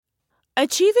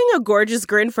Achieving a gorgeous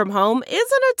grin from home isn't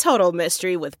a total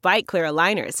mystery with Bite Clear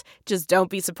aligners. Just don't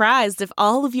be surprised if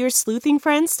all of your sleuthing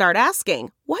friends start asking,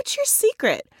 "What's your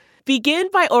secret?" Begin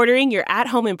by ordering your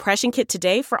at-home impression kit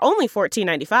today for only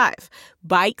 $14.95.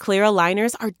 Bite Clear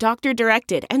aligners are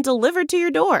doctor-directed and delivered to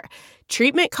your door.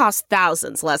 Treatment costs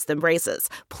thousands less than braces.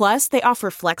 Plus, they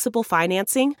offer flexible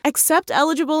financing, accept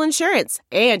eligible insurance,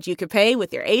 and you can pay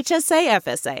with your HSA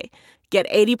FSA. Get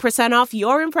 80% off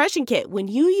your impression kit when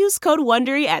you use code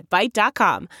WONDERY at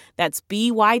Byte.com. That's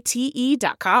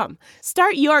BYTE.com.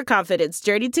 Start your confidence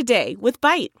journey today with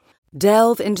Byte.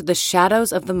 Delve into the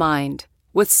shadows of the mind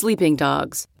with Sleeping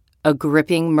Dogs, a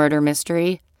gripping murder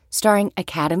mystery starring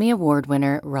Academy Award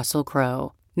winner Russell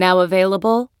Crowe. Now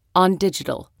available on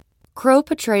digital. Crowe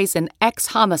portrays an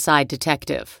ex-homicide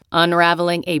detective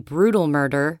unraveling a brutal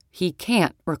murder he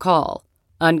can't recall.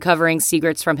 Uncovering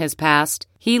secrets from his past,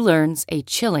 he learns a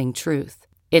chilling truth.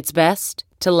 It's best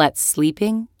to let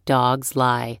sleeping dogs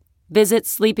lie. Visit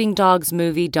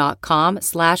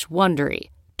sleepingdogsmovie.com/Wondery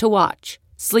to watch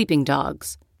Sleeping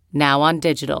Dogs, now on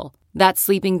digital. That's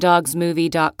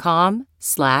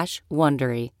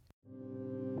sleepingdogsmovie.com/Wondery.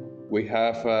 We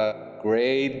have a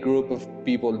great group of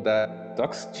people that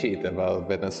talks shit about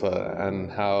Venezuela and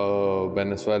how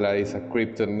Venezuela is a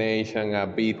crypto nation, a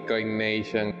Bitcoin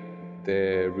nation.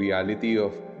 The reality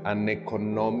of an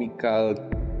economical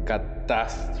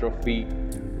catastrophe,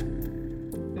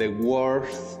 the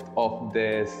worst of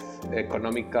the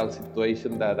economical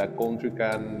situation that a country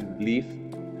can live.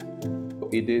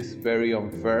 It is very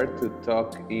unfair to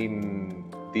talk in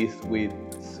this with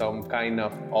some kind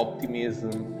of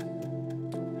optimism.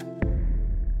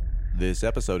 This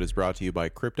episode is brought to you by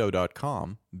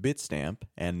Crypto.com, Bitstamp,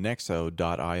 and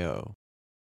Nexo.io.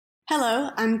 Hello,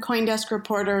 I'm CoinDesk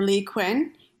reporter Leigh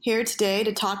Quinn, here today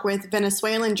to talk with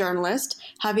Venezuelan journalist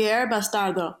Javier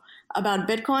Bastardo about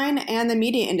Bitcoin and the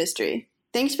media industry.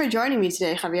 Thanks for joining me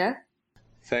today, Javier.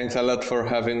 Thanks a lot for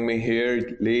having me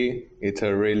here, Lee. It's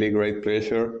a really great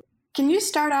pleasure. Can you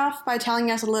start off by telling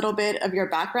us a little bit of your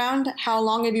background? How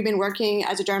long have you been working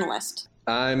as a journalist?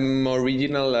 I'm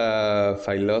original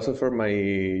philosopher. My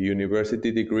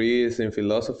university degree is in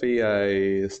philosophy.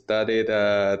 I studied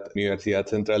at Universidad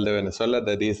Central de Venezuela,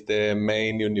 that is the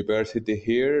main university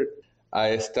here.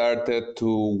 I started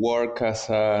to work as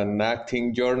an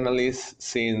acting journalist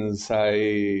since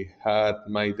I had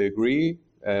my degree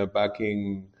back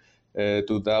in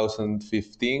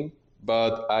 2015.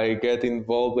 But I get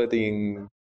involved in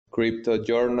crypto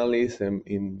journalism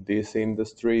in this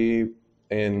industry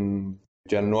in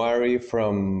January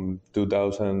from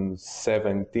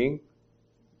 2017,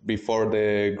 before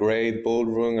the great bull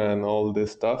run and all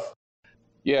this stuff.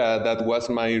 Yeah, that was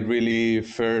my really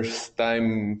first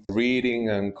time reading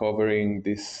and covering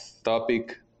this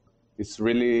topic. It's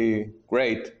really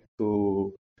great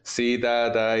to see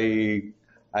that I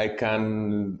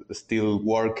can still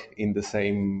work in the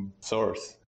same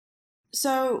source.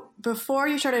 So before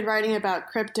you started writing about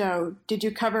crypto, did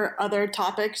you cover other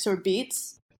topics or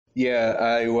beats? Yeah,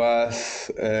 I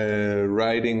was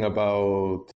writing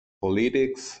about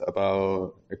politics,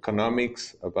 about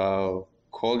economics, about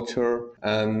culture,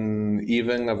 and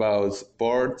even about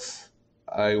sports.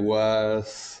 I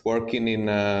was working in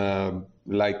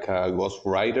like a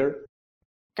ghostwriter.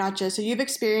 Gotcha. So you've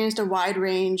experienced a wide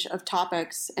range of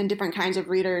topics and different kinds of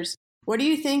readers. What do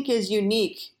you think is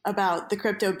unique about the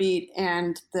crypto beat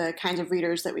and the kinds of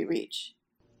readers that we reach?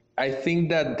 I think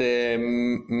that the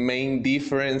main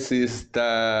difference is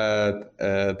that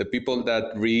the people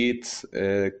that read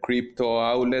crypto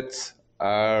outlets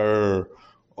are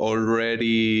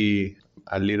already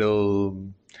a little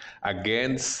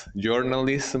against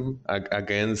journalism,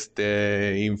 against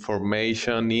the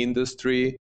information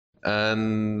industry,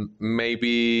 and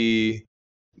maybe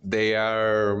they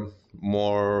are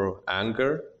more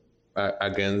anger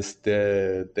against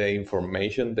the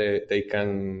information they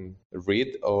can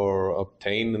read or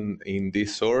obtain in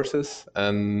these sources.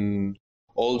 And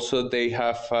also they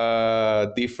have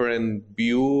a different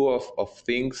view of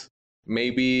things.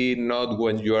 Maybe not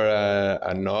when you are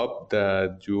a knob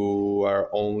that you are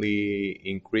only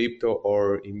in crypto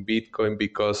or in Bitcoin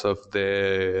because of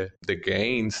the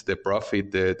gains, the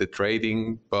profit, the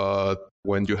trading. But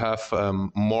when you have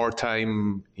more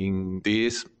time in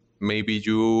this, maybe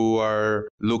you are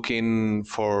looking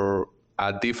for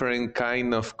a different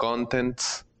kind of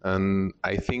content. And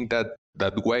I think that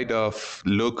way of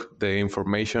look the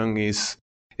information is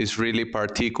really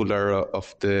particular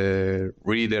of the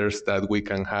readers that we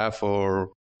can have,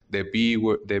 or the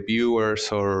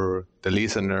viewers or the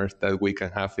listeners that we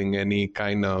can have in any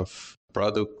kind of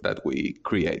product that we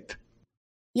create.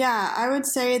 Yeah, I would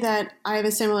say that I have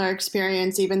a similar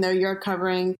experience, even though you're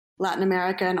covering Latin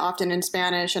America and often in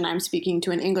Spanish, and I'm speaking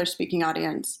to an English speaking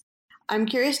audience. I'm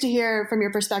curious to hear from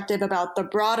your perspective about the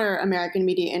broader American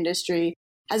media industry.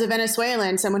 As a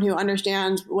Venezuelan, someone who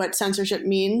understands what censorship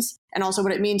means and also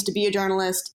what it means to be a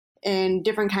journalist in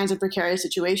different kinds of precarious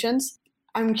situations,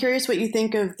 I'm curious what you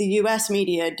think of the US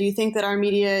media. Do you think that our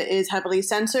media is heavily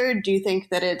censored? Do you think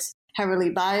that it's heavily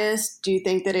biased? Do you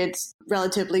think that it's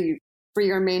relatively free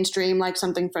or mainstream like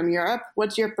something from Europe?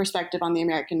 What's your perspective on the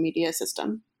American media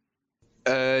system?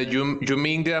 You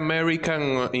mean the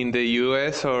American in the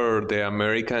US or the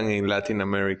American in Latin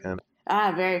America?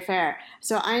 Ah, very fair.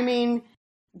 So I mean,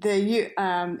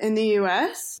 in the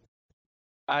US.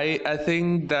 I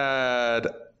think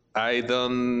that I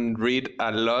don't read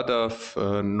a lot of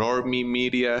normie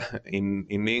media in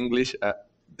English.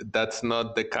 That's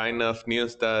not the kind of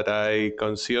news that I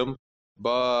consume.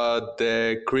 But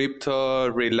the crypto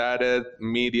related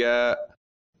media,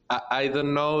 I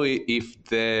don't know if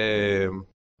the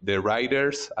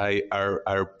writers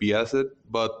are biased,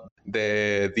 but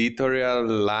the editorial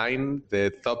line,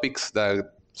 the topics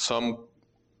that some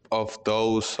of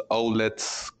those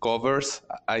outlets covers,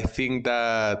 I think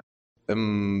that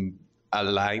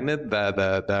aligned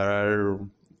that are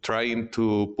trying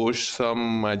to push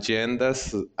some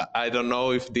agendas. I don't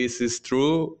know if this is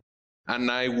true,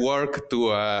 and I work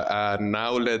to an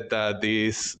outlet that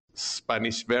is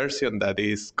Spanish version that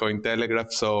is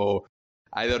Cointelegraph. So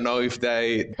I don't know if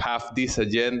they have this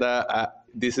agenda.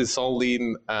 This is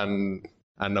only an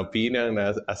opinion,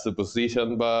 a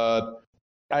supposition, but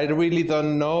I really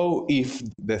don't know if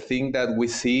the thing that we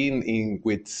see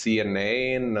with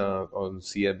CNN on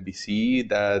CNBC,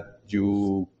 that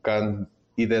you can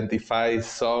identify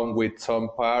some with some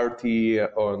party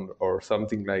or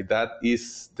something like that,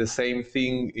 is the same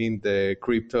thing in the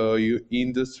crypto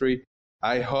industry.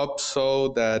 I hope so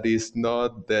that is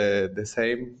not the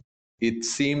same. It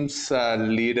seems a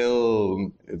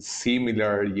little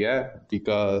similar, yeah,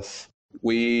 because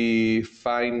we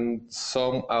find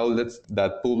some outlets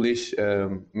that publish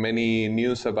many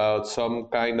news about some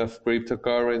kind of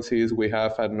cryptocurrencies. We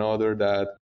have another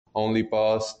that only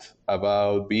post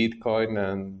about Bitcoin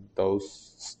and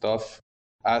those stuff.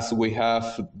 As we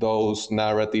have those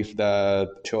narratives that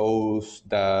shows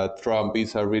that Trump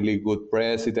is a really good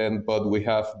president, but we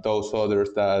have those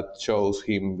others that shows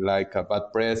him like a bad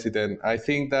president. I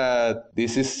think that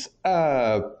this is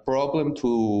a problem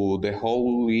to the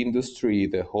whole industry,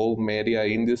 the whole media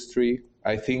industry.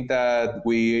 I think that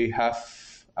we have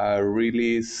a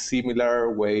really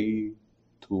similar way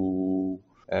to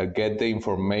get the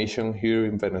information here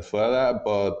in Venezuela,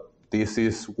 but this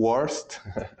is worst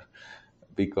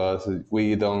because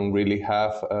we don't really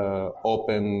have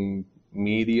open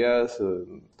media,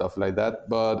 stuff like that.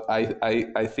 But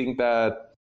I think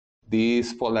that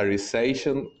this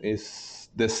polarization is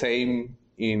the same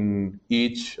in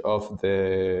each of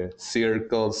the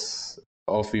circles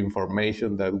of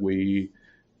information that we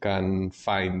can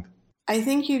find. I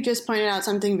think you just pointed out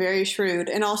something very shrewd,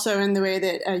 and also in the way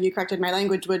that you corrected my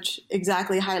language, which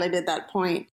exactly highlighted that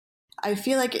point. I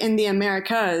feel like in the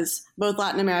Americas, both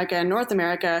Latin America and North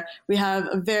America, we have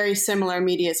a very similar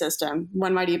media system.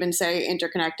 One might even say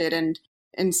interconnected and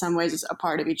in some ways a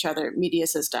part of each other media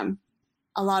system.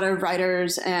 A lot of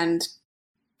writers and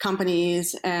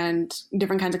companies and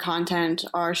different kinds of content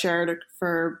are shared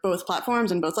for both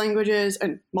platforms in both languages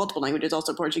and multiple languages,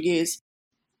 also Portuguese.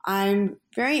 I'm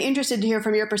very interested to hear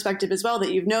from your perspective as well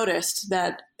that you've noticed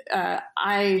that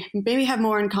I maybe have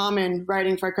more in common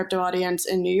writing for a crypto audience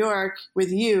in New York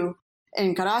with you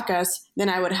in Caracas than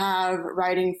I would have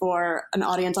writing for an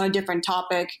audience on a different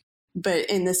topic, but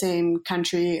in the same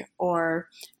country or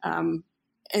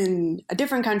in a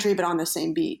different country, but on the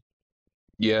same beat.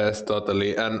 Yes,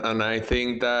 totally. And I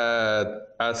think that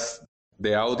as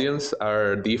the audience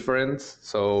are different,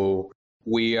 so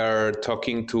we are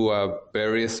talking to a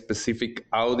very specific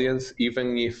audience,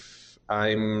 even if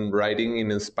I'm writing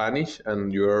in Spanish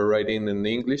and you're writing in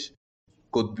English,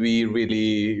 could be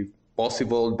really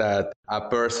possible that a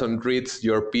person reads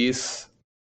your piece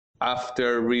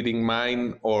after reading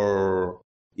mine, or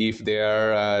if they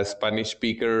are a Spanish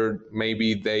speaker,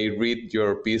 maybe they read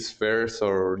your piece first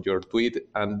or your tweet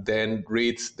and then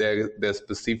reads the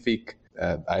specific,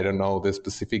 I don't know, the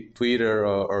specific Twitter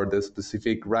or the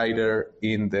specific writer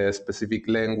in the specific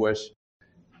language.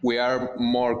 We are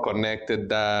more connected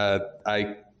that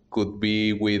I could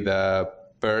be with a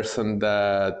person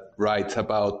that writes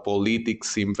about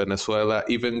politics in Venezuela,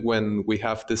 even when we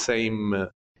have the same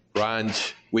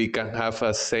branch, we can have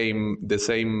the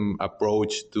same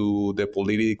approach to the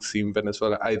politics in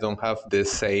Venezuela. I don't have the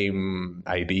same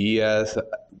ideas.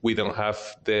 We don't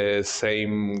have the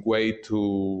same way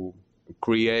to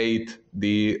create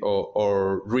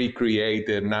or recreate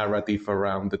the narrative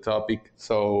around the topic.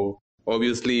 So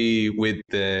obviously with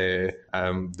the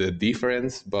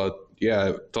difference, but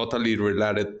yeah, totally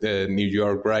related New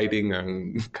York writing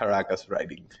and Caracas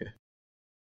writing.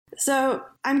 So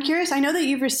I'm curious, I know that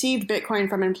you've received Bitcoin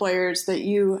from employers that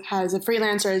you, as a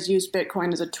freelancer, has used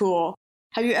Bitcoin as a tool.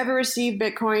 Have you ever received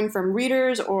Bitcoin from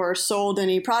readers or sold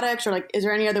any products, or is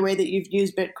there any other way that you've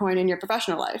used Bitcoin in your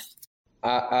professional life?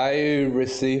 I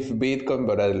received Bitcoin,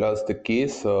 but I lost the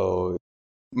keys. So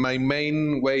my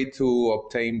main way to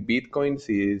obtain Bitcoins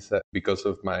is because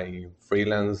of my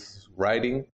freelance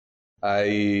writing.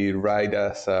 I write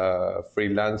as a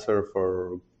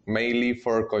freelancer mainly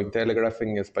for Cointelegraph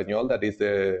in Español, that is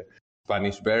the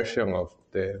Spanish version of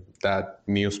that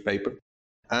newspaper.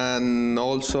 And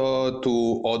also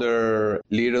to other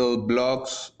little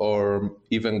blogs or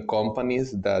even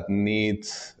companies that need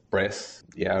press,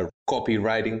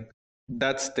 copywriting.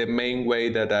 That's the main way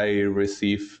that I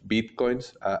receive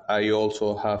Bitcoins. I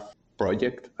also have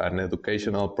an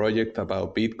educational project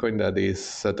about Bitcoin that is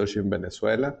Satoshi in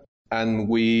Venezuela. And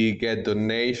we get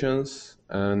donations,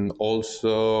 and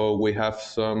also we have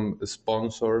some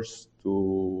sponsors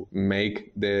to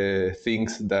make the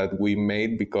things that we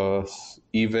made, because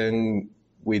even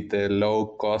with the low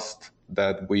cost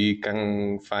that we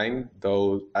can find,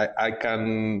 those I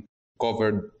can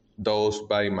cover those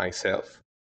by myself.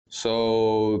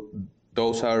 So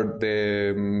those are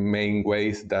the main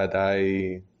ways that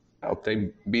I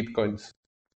obtain Bitcoins.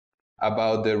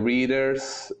 About the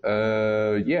readers,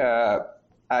 I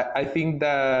think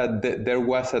that there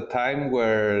was a time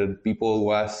where people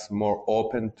was more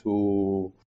open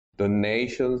to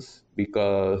donations,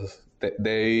 because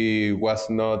they was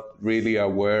not really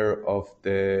aware of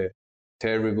the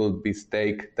terrible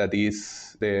mistake that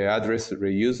is the address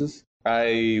reuses.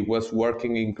 I was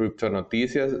working in Crypto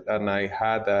Noticias and I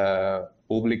had a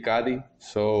public ID,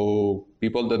 so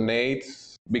people donate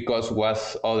because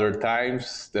was other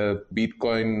times. The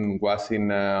Bitcoin was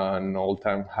in an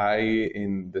all-time high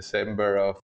in December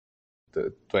of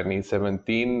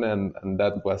 2017, and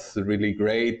that was really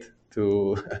great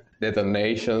to the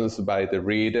donations by the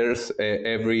readers.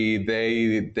 Every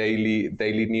day,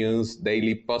 daily news,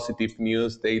 daily positive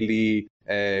news, daily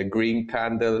green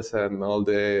candles and all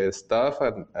the stuff,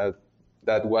 and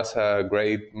that was a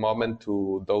great moment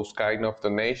to those kind of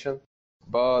donations.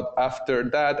 But after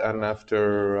that, and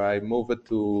after I moved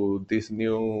to this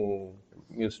new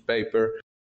newspaper,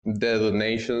 the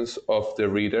donations of the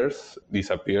readers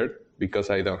disappeared because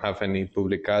I don't have any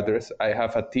public address. I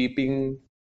have a tipping,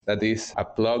 that is a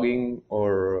plugin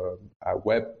or a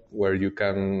web where you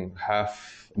can have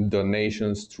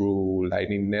donations through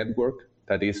Lightning Network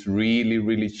that is really,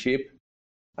 really cheap.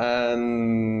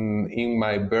 And in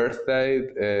my birthday,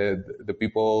 the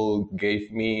people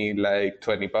gave me like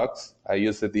 $20. I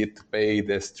used it to pay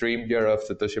the stream year of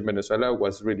Satoshi in Venezuela. It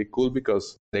was really cool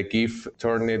because the gift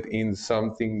turned it in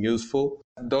something useful.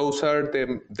 Those are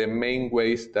the main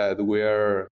ways that we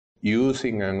are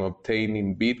using and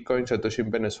obtaining Bitcoin. Satoshi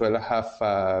in Venezuela have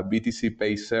a BTC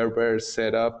Pay server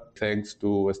set up thanks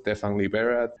to Stefan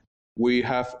Libera. We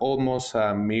have almost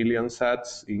 1 million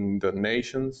sats in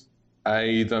donations.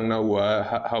 I don't know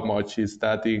how much is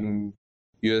that in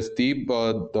USD,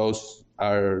 but those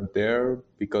are there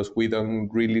because we don't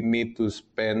really need to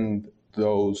spend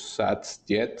those sats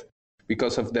yet.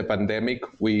 Because of the pandemic,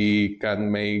 we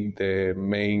can make the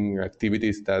main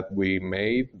activities that we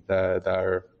made, that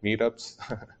are meetups.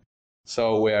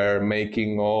 So we are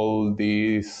making all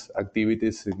these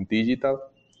activities in digital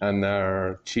and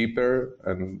are cheaper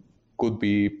and could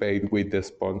be paid with the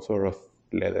sponsor of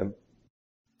LEIGH.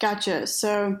 Gotcha.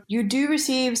 So you do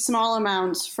receive small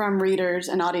amounts from readers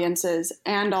and audiences,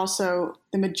 and also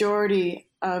the majority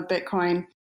of Bitcoin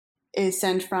is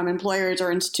sent from employers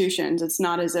or institutions. It's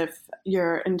not as if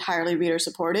you're entirely reader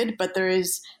supported, but there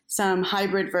is some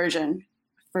hybrid version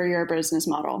for your business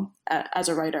model as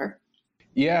a writer.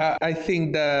 Yeah, I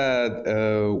think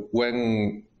that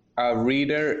when a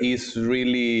reader is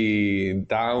really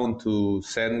down to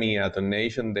send me a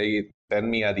donation, they send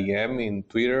me a DM in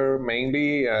Twitter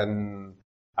mainly, and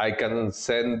I can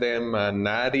send them a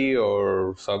natty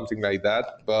or something like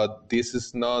that. But this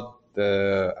is not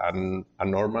a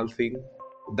normal thing.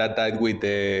 That died with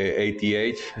the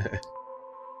ATH.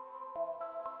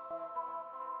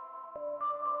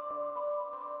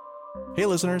 Hey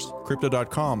listeners,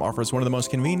 Crypto.com offers one of the most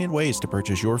convenient ways to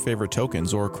purchase your favorite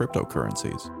tokens or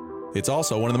cryptocurrencies. It's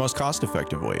also one of the most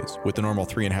cost-effective ways, with the normal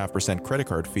 3.5% credit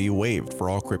card fee waived for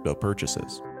all crypto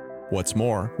purchases. What's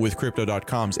more, with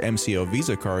Crypto.com's MCO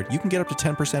Visa card, you can get up to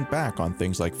 10% back on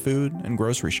things like food and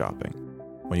grocery shopping.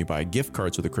 When you buy gift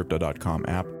cards with the Crypto.com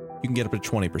app, you can get up to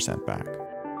 20% back.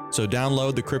 So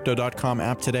download the Crypto.com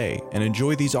app today and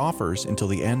enjoy these offers until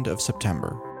the end of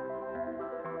September.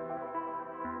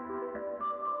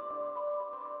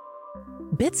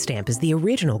 Bitstamp is the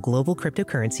original global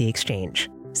cryptocurrency exchange.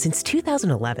 Since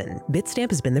 2011, Bitstamp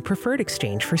has been the preferred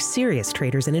exchange for serious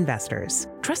traders and investors,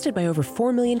 trusted by over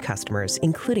 4 million customers,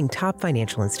 including top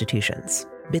financial institutions.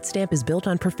 Bitstamp is built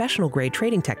on professional-grade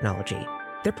trading technology.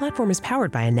 Their platform is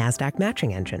powered by a NASDAQ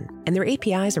matching engine, and their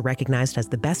APIs are recognized as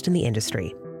the best in the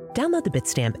industry. Download the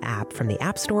Bitstamp app from the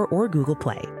App Store or Google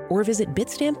Play, or visit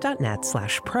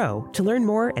bitstamp.net/pro to learn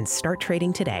more and start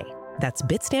trading today. That's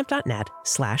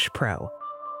bitstamp.net/pro.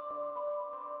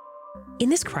 In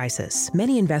this crisis,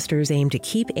 many investors aim to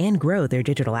keep and grow their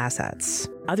digital assets.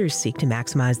 Others seek to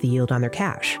maximize the yield on their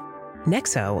cash.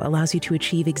 Nexo allows you to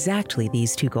achieve exactly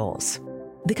these two goals.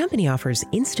 The company offers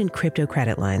instant crypto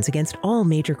credit lines against all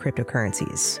major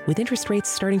cryptocurrencies, with interest rates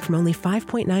starting from only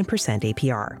 5.9%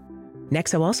 APR.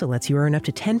 Nexo also lets you earn up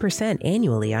to 10%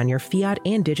 annually on your fiat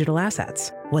and digital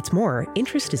assets. What's more,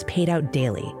 interest is paid out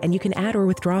daily, and you can add or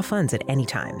withdraw funds at any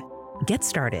time. Get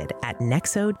started at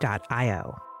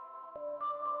nexo.io.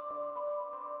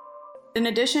 In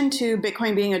addition to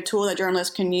Bitcoin being a tool that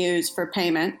journalists can use for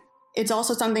payment, it's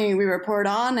also something we report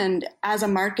on, and as a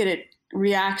market, it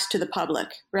reacts to the public,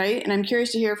 right? And I'm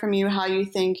curious to hear from you how you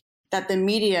think that the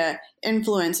media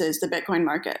influences the Bitcoin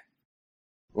market.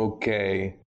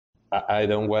 Okay. I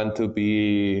don't want to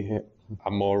be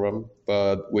a moron,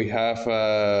 but we have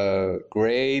a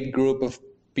great group of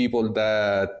people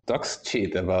that talks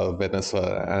shit about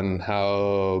Venezuela and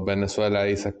how Venezuela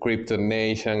is a crypto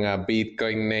nation, a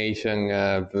Bitcoin nation,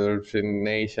 a Virgin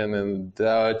nation, and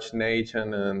Dutch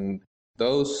nation. And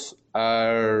those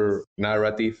are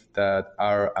narratives that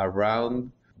are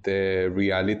around the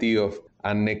reality of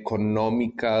an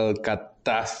economical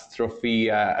catastrophe,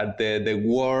 the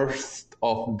worst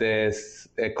of this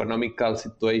economical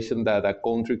situation that a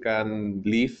country can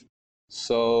live.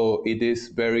 So it is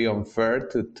very unfair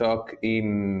to talk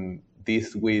in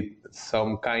this with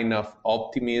some kind of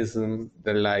optimism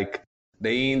that like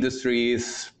the industry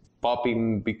is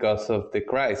popping because of the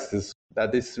crisis.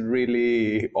 That is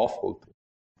really awful.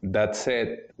 That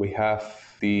said, we have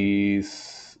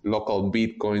these local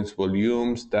Bitcoins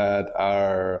volumes that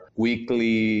are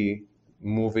weekly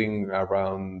moving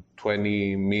around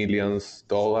 $20 million.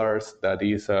 That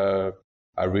is a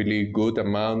really good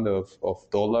amount of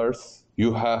dollars.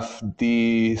 You have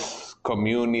these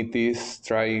communities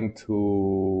trying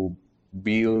to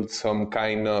build some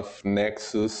kind of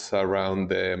nexus around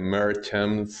the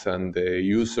merchants and the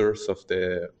users of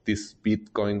these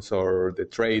Bitcoins, or the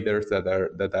traders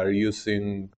that are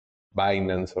using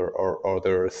Binance or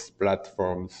other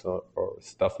platforms or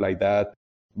stuff like that.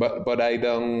 But I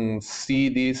don't see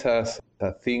this as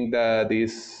a thing that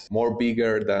is more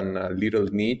bigger than a little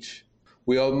niche.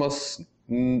 We almost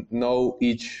know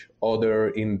each other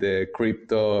in the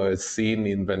crypto scene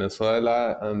in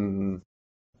Venezuela, and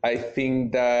I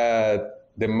think that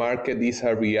the market is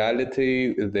a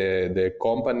reality. The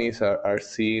companies are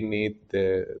seeing it.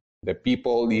 The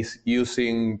people is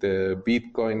using the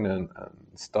Bitcoin and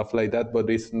stuff like that, but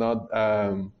it's not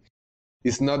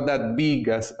that big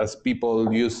as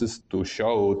people uses to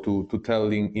show, to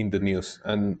tell in the news.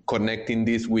 And connecting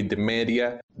this with the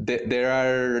media, there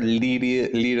are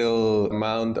little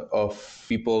amount of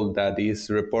people that is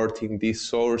reporting this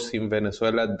source in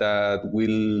Venezuela that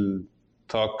will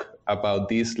talk about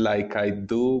this like I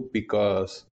do,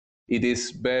 because it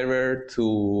is better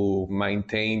to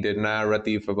maintain the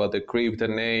narrative about the crypto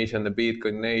nation, the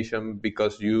Bitcoin nation,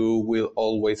 because you will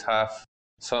always have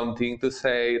something to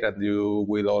say, that you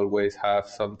will always have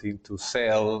something to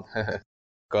sell,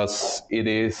 because it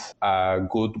is a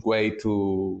good way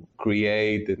to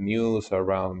create the news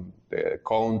around the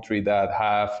country that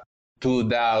have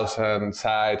 2,000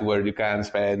 sites where you can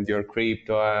spend your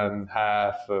crypto and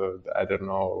have, I don't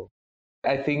know.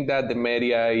 I think that the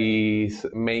media is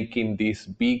making this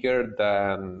bigger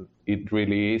than it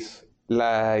really is.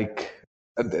 Like,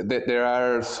 there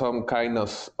are some kind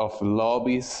of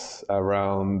lobbies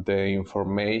around the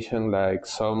information, like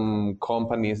some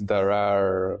companies that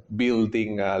are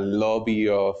building a lobby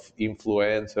of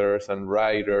influencers and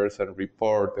writers and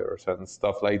reporters and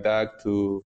stuff like that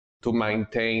to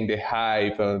maintain the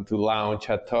hype and to launch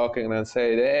a token and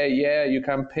say, hey, yeah, you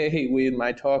can pay with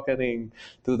my token in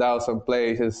 2,000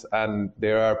 places. And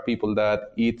there are people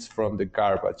that eat from the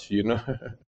garbage, you know.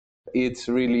 It's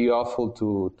really awful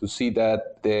to see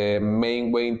that the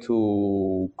main way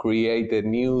to create the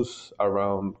news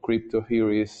around crypto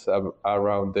here is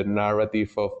around the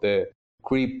narrative of the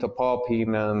crypto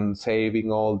popping and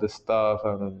saving all the stuff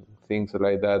and things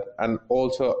like that. And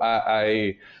also,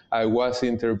 I was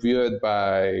interviewed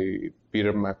by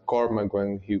Peter McCormack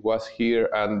when he was here,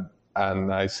 and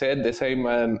I said the same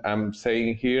I'm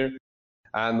saying here,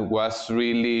 and was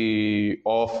really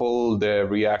awful the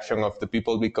reaction of the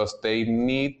people because they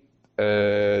need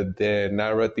the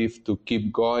narrative to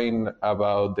keep going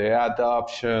about the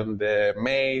adoption, the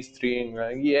mainstream,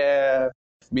 yeah,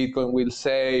 Bitcoin will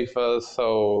save us.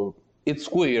 So it's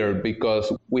weird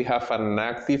because we have an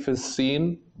active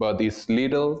scene, but it's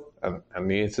little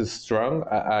and it's strong.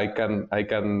 I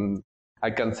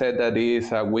can say that it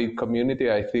is a weak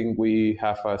community. I think we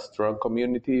have a strong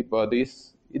community, but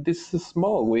it is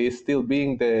small. We still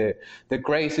being the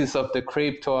crazies of the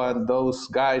crypto and those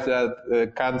guys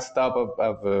that can't stop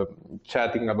of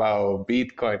chatting about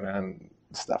Bitcoin and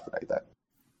stuff like that.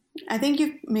 I think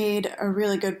you've made a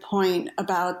really good point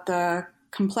about the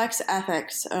complex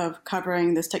ethics of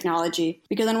covering this technology.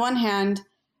 Because on one hand,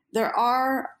 there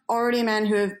are already men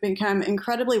who have become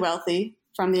incredibly wealthy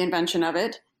from the invention of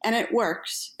it, and it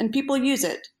works, and people use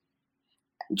it.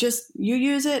 Just you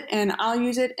use it, and I'll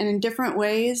use it, and in different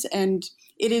ways, and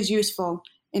it is useful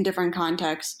in different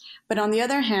contexts. But on the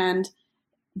other hand,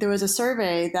 there was a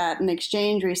survey that an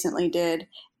exchange recently did,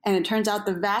 and it turns out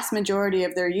the vast majority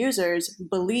of their users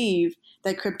believe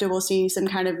that crypto will see some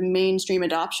kind of mainstream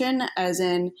adoption, as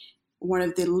in one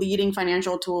of the leading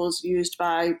financial tools used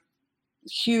by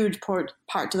huge parts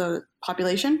of the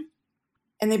population.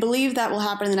 And they believe that will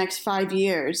happen in the next 5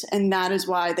 years, and that is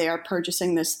why they are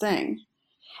purchasing this thing.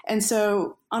 And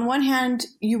so, on one hand,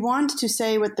 you want to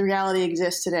say what the reality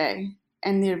exists today,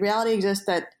 and the reality exists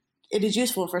that it is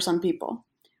useful for some people.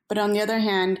 But on the other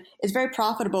hand, it's very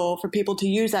profitable for people to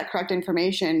use that correct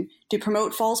information to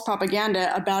promote false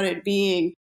propaganda about it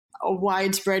being a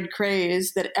widespread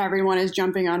craze that everyone is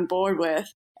jumping on board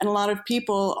with. And a lot of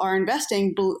people are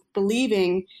investing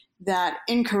believing that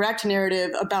incorrect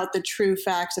narrative about the true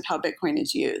facts of how Bitcoin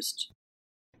is used.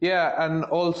 Yeah, and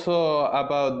also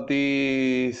about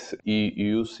this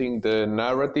using the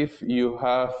narrative, you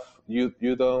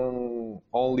don't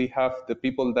only have the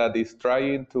people that is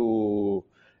trying to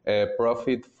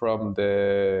profit from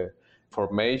the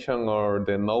information or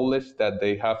the knowledge that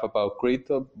they have about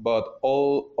crypto, but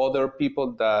all other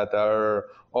people that are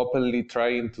openly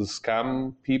trying to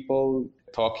scam people,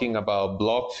 talking about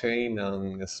blockchain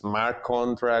and smart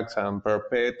contracts and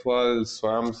perpetual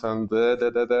swamps and da da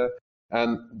da da.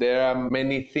 And there are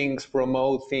many things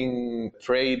promoting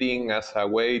trading as a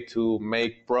way to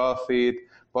make profit.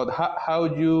 But how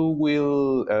you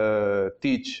will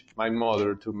teach my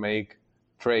mother to make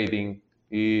trading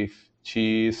if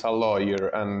she is a lawyer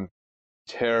and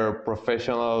her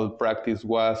professional practice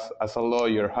was as a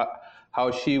lawyer?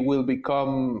 How she will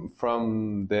become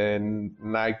from the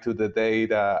night to the day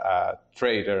a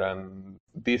trader? And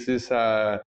this is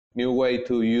a new way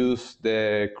to use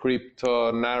the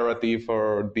crypto narrative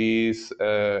or this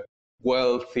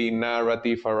wealthy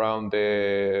narrative around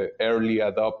the early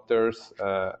adopters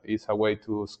is a way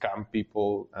to scam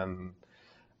people.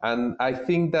 And I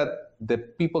think that the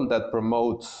people that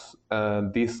promotes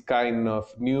this kind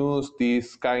of news,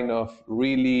 this kind of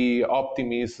really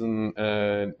optimism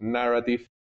narrative,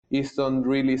 is not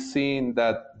really seeing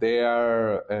that they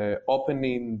are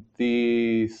opening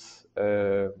this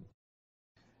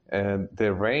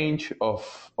the range of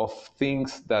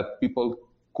things that people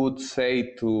could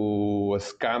say to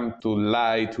scam, to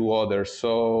lie to others.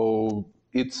 So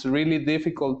it's really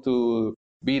difficult to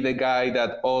be the guy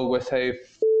that always say,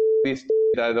 this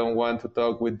I don't want to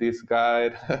talk with this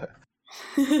guy.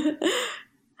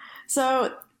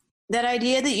 So that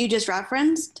idea that you just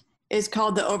referenced is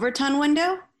called the overton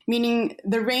window, meaning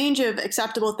the range of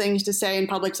acceptable things to say in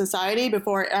public society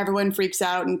before everyone freaks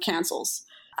out and cancels.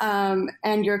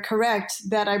 And you're correct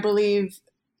that I believe,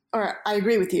 or I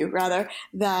agree with you rather,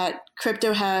 that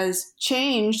crypto has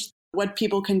changed what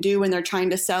people can do when they're trying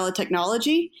to sell a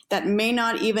technology that may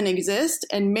not even exist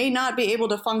and may not be able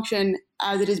to function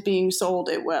as it is being sold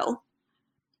it will.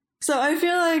 So I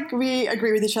feel like we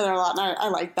agree with each other a lot, and I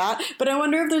like that. But I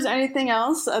wonder if there's anything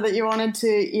else that you wanted to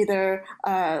either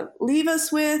leave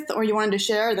us with or you wanted to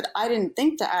share that I didn't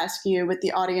think to ask you with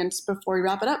the audience before we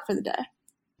wrap it up for the day.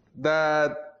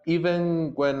 That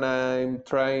even when I'm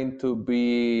trying to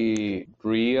be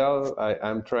real,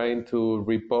 I'm trying to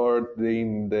report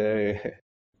in the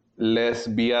less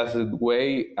biased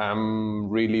way. I'm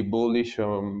really bullish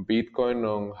on Bitcoin,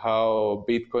 on how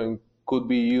Bitcoin could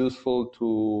be useful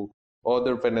to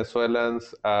other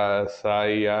Venezuelans as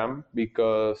I am,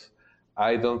 because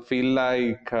I don't feel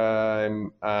like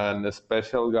I'm a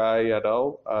special guy at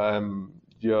all. I'm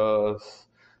just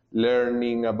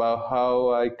learning about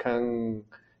how I can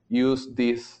use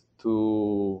this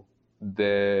to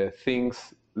the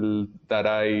things that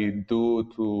I do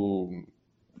to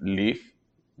live,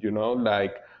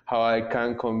 like how I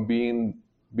can combine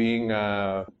being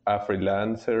a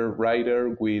freelancer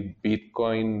writer with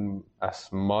Bitcoin as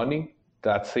money.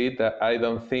 That's it. I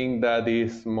don't think that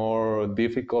is more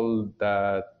difficult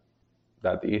that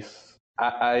is.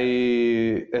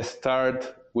 I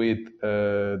start with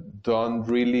don't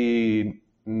really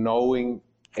knowing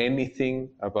anything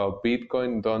about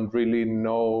Bitcoin, don't really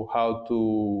know how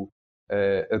to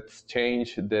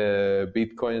exchange the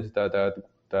Bitcoins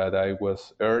that I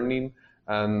was earning.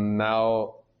 And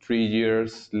now, 3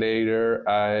 years later,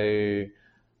 I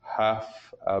have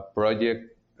a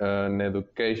project, an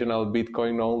educational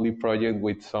Bitcoin only project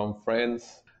with some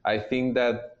friends. I think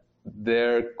that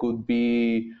there could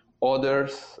be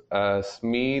others as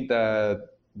me that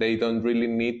they don't really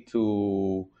need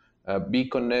to be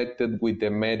connected with the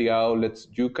media outlets.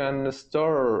 You can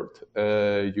start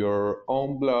your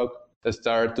own blog,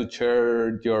 start to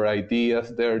share your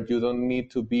ideas there. You don't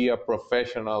need to be a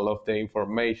professional of the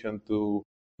information to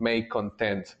make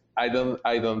content. I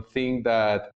don't think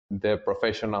that the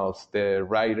professionals, the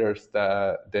writers,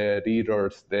 the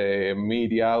editors, the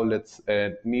media outlets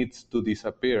needs to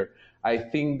disappear. I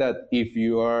think that if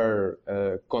you are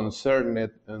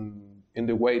concerned in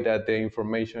the way that the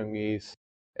information is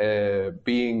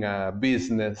being a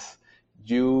business,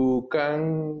 you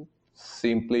can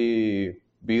simply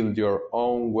build your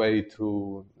own way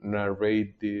to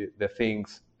narrate the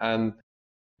things. And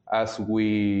as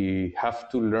we have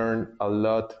to learn a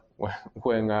lot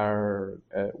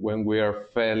when we are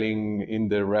falling in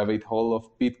the rabbit hole of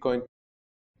Bitcoin,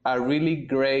 a really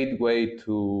great way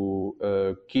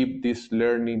to keep this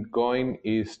learning going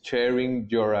is sharing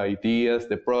your ideas,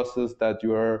 the process that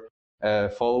you are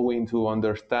following to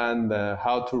understand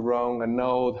how to run a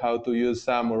node, how to use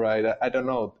Samurai, I don't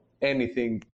know,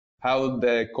 anything, how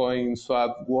the coin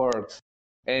swap works,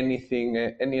 anything,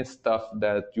 any stuff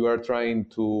that you are trying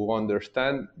to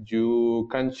understand, you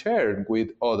can share with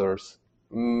others.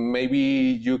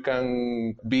 Maybe you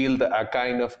can build a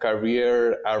kind of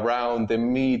career around the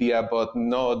media, but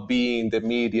not be in the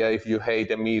media if you hate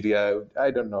the media. I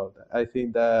don't know. I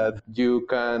think that you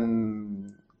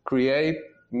can create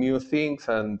new things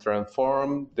and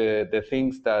transform the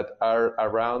things that are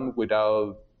around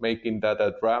without making that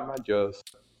a drama.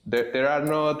 Just there are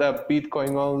not a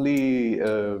Bitcoin only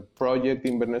project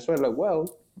in Venezuela. Well,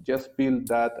 just build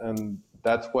that, and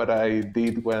that's what I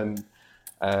did when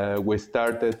we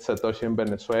started Satoshi in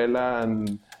Venezuela,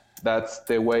 and that's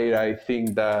the way I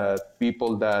think that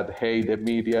people that hate the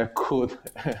media could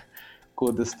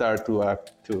start to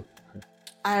act too.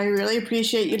 I really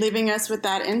appreciate you leaving us with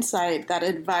that insight, that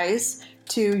advice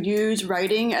to use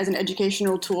writing as an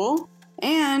educational tool.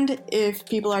 And if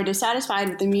people are dissatisfied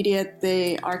with the media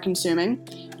they are consuming,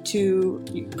 to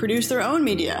produce their own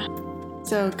media.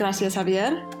 So, gracias,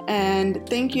 Javier. And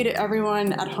thank you to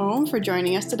everyone at home for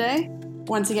joining us today.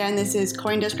 Once again, this is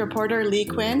CoinDesk reporter Lee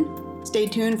Quinn. Stay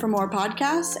tuned for more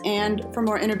podcasts, and for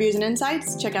more interviews and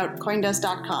insights, check out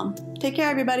CoinDesk.com. Take care,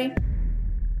 everybody.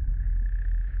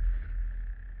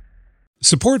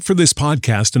 Support for this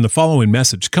podcast and the following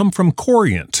message come from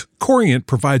Corient. Corient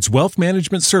provides wealth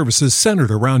management services centered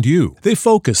around you. They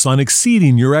focus on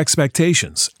exceeding your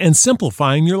expectations and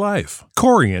simplifying your life.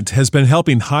 Corient has been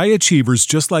helping high achievers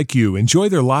just like you enjoy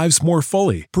their lives more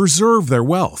fully, preserve their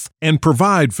wealth, and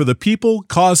provide for the people,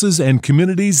 causes, and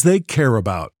communities they care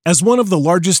about. As one of the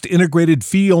largest integrated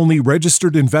fee-only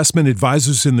registered investment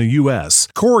advisors in the U.S.,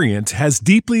 Corient has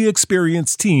deeply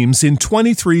experienced teams in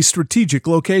 23 strategic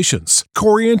locations.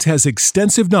 Corient has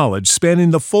extensive knowledge spanning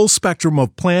the full spectrum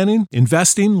of planning,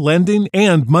 investing, lending,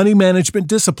 and money management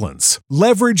disciplines.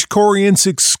 Leverage Corient's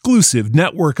exclusive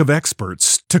network of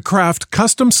experts to craft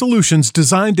custom solutions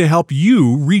designed to help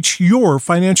you reach your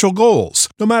financial goals,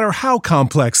 no matter how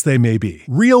complex they may be.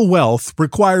 Real wealth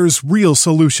requires real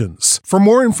solutions. For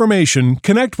more information,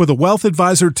 connect with a wealth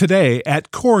advisor today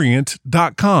at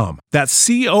Corient.com. That's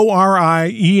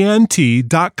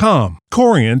Corient.com.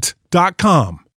 Corient.com.